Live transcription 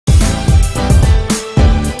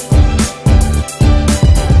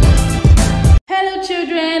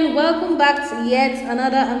back to yet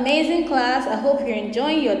another amazing class. I hope you're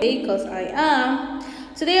enjoying your day because I am.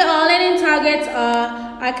 Today our learning targets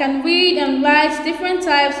are: I can read and write different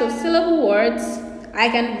types of syllable words. I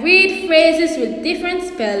can read phrases with different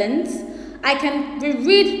spellings. I can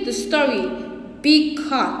reread the story Big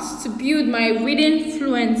Cats to build my reading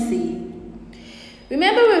fluency.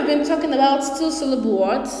 Remember, we've been talking about two-syllable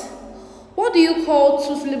words. What do you call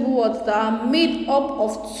two-syllable words that are made up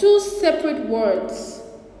of two separate words?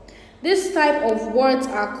 This type of words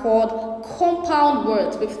are called compound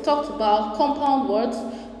words. We've talked about compound words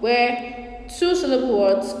where two-syllable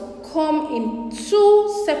words come in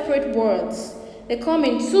two separate words. They come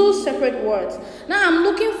in two separate words. Now I'm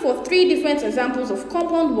looking for three different examples of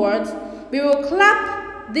compound words. We will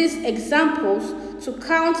clap these examples to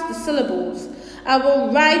count the syllables. I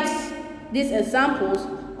will write these examples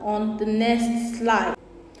on the next slide.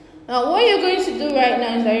 Now what you're going to do right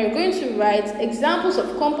now is that you're going to write examples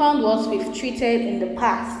of compound words we've treated in the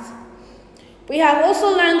past. We have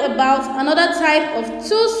also learned about another type of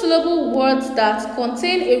two-syllable words that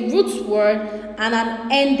contain a root word and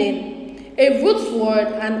an ending. A root word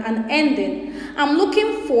and an ending. I'm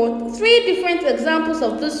looking for three different examples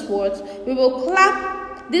of these words. We will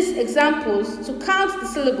clap these examples to count the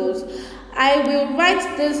syllables. I will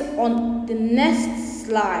write this on the next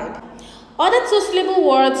slide. Other two-syllable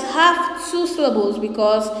words have two syllables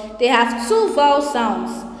because they have two vowel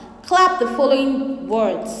sounds. Clap the following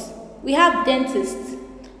words. We have dentist,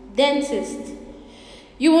 dentist.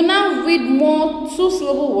 You will now read more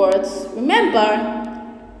two-syllable words. Remember,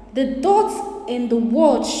 the dot in the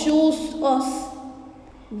word shows us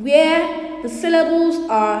where the syllables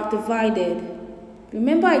are divided.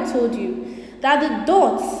 Remember, I told you that the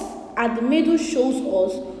dots at the middle shows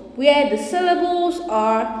us where the syllables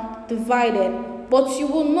are divided, but you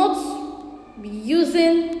will not be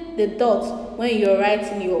using the dots when you're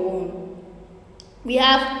writing your own. We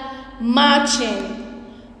have marching,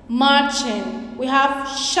 marching. We have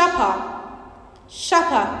sharper,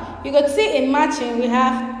 sharper. You can see in marching we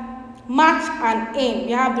have march and in.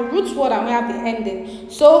 We have the root word and we have the ending.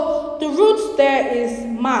 So the root there is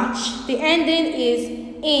march, the ending is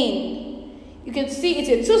in. You can see it's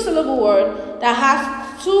a two-syllable word that has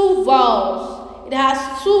two vowels. It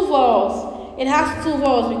has two vowels. It has two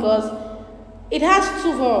vowels because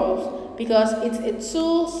it's a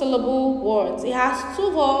two-syllable word. It has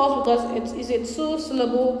two vowels because it is a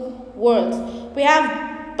two-syllable word. We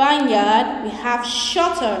have barnyard. We have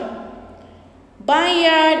shutter.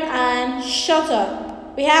 Barnyard and shutter.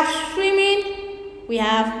 We have swimming. We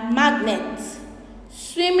have magnet.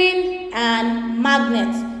 Swimming and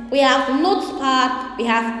magnet. We have notepad, we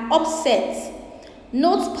have offset.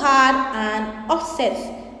 Notepad and offset.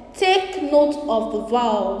 Take note of the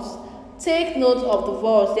vowels. Take note of the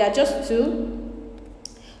vowels. They are just two.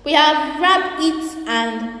 We have rabbit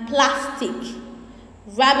and plastic.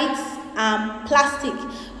 Rabbit and plastic.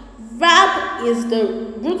 Rab is the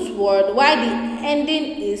root word while the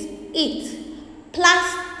ending is it.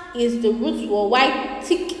 Plast is the root word while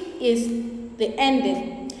tick is the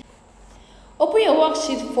ending. Open your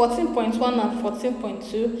worksheet 14.1 and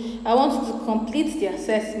 14.2. I want you to complete the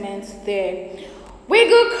assessments there.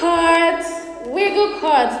 Wiggle cards. Wiggle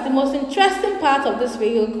cards. The most interesting part of this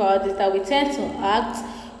wiggle card is that we tend to act.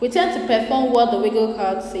 We tend to perform what the wiggle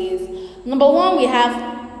card says. Number one, we have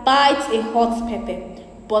bite a hot pepper.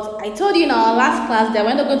 But I told you in our last class that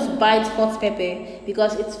we're not going to bite hot pepper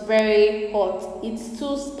because it's very hot. It's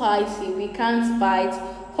too spicy. We can't bite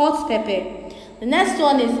hot pepper. The next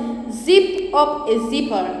one is zip up a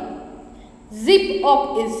zipper. Zip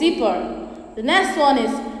up a zipper. The next one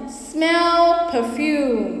is smell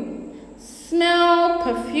perfume. Smell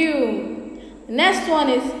perfume. The next one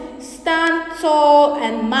is stand tall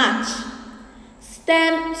and match.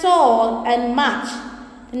 Stand tall and match.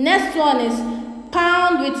 The next one is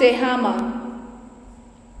pound with a hammer.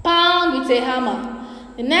 Pound with a hammer.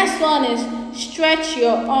 The next one is stretch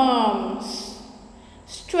your arms.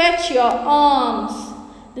 Stretch your arms.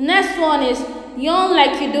 The next one is yawn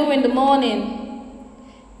like you do in the morning.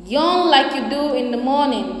 Yawn like you do in the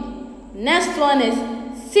morning. Next one is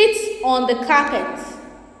sit on the carpet.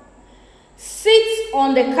 Sit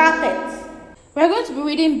on the carpet. We're going to be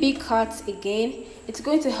reading Big Cats again. It's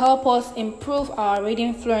going to help us improve our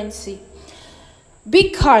reading fluency.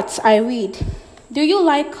 Big cats I read. Do you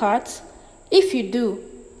like cats? If you do,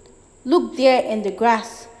 look there in the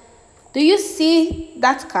grass. Do you see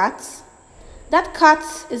that cat? That cat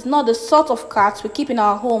is not the sort of cat we keep in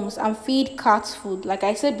our homes and feed cats food. Like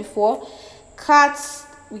I said before, cats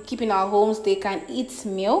we keep in our homes, they can eat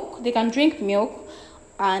milk, they can drink milk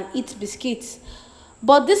and eat biscuits.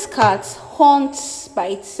 But this cat hunts by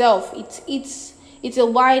itself. It's a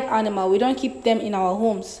wild animal. We don't keep them in our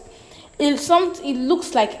homes. It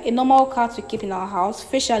looks like a normal cat we keep in our house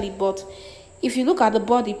facially, but if you look at the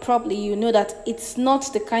body properly, you know that it's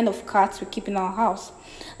not the kind of cat we keep in our house.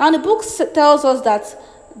 And the book tells us that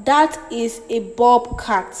that is a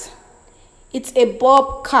bobcat. It's a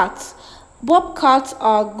bobcat. Bobcats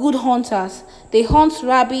are good hunters. They hunt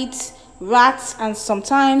rabbits, rats, and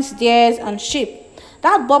sometimes deers and sheep.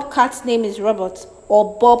 That bobcat's name is Robert,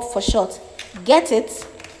 or Bob for short. Get it?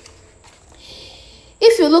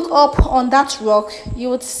 If you look up on that rock, you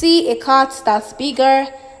would see a cat that's bigger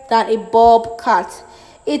than a bobcat.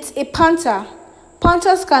 It's a panther.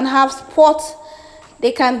 Panthers can have spots.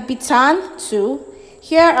 They can be tan too.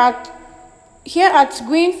 Here at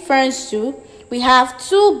Green Ferns Zoo, we have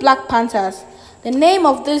 2 black panthers. The name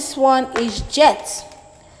of this one is Jet.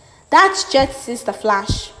 That's Jet's sister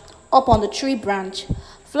Flash, up on the tree branch.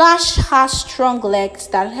 Flash has strong legs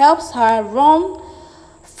that helps her run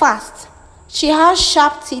fast. She has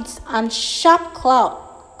sharp teeth and sharp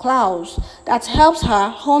claws that helps her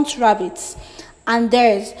hunt rabbits and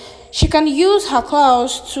deers. She can use her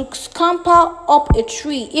claws to scamper up a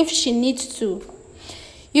tree if she needs to.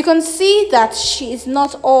 You can see that she's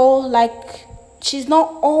not all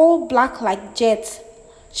black like Jet.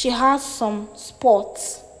 She has some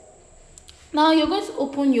spots. Now you're going to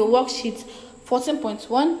open your worksheet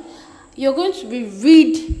 14.1. You're going to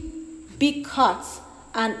reread big cats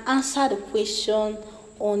and answer the question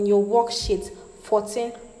on your worksheet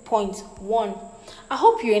 14.1. I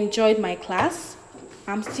hope you enjoyed my class.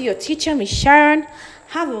 I'm still your teacher, Miss Sharon.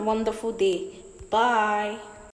 Have a wonderful day. Bye.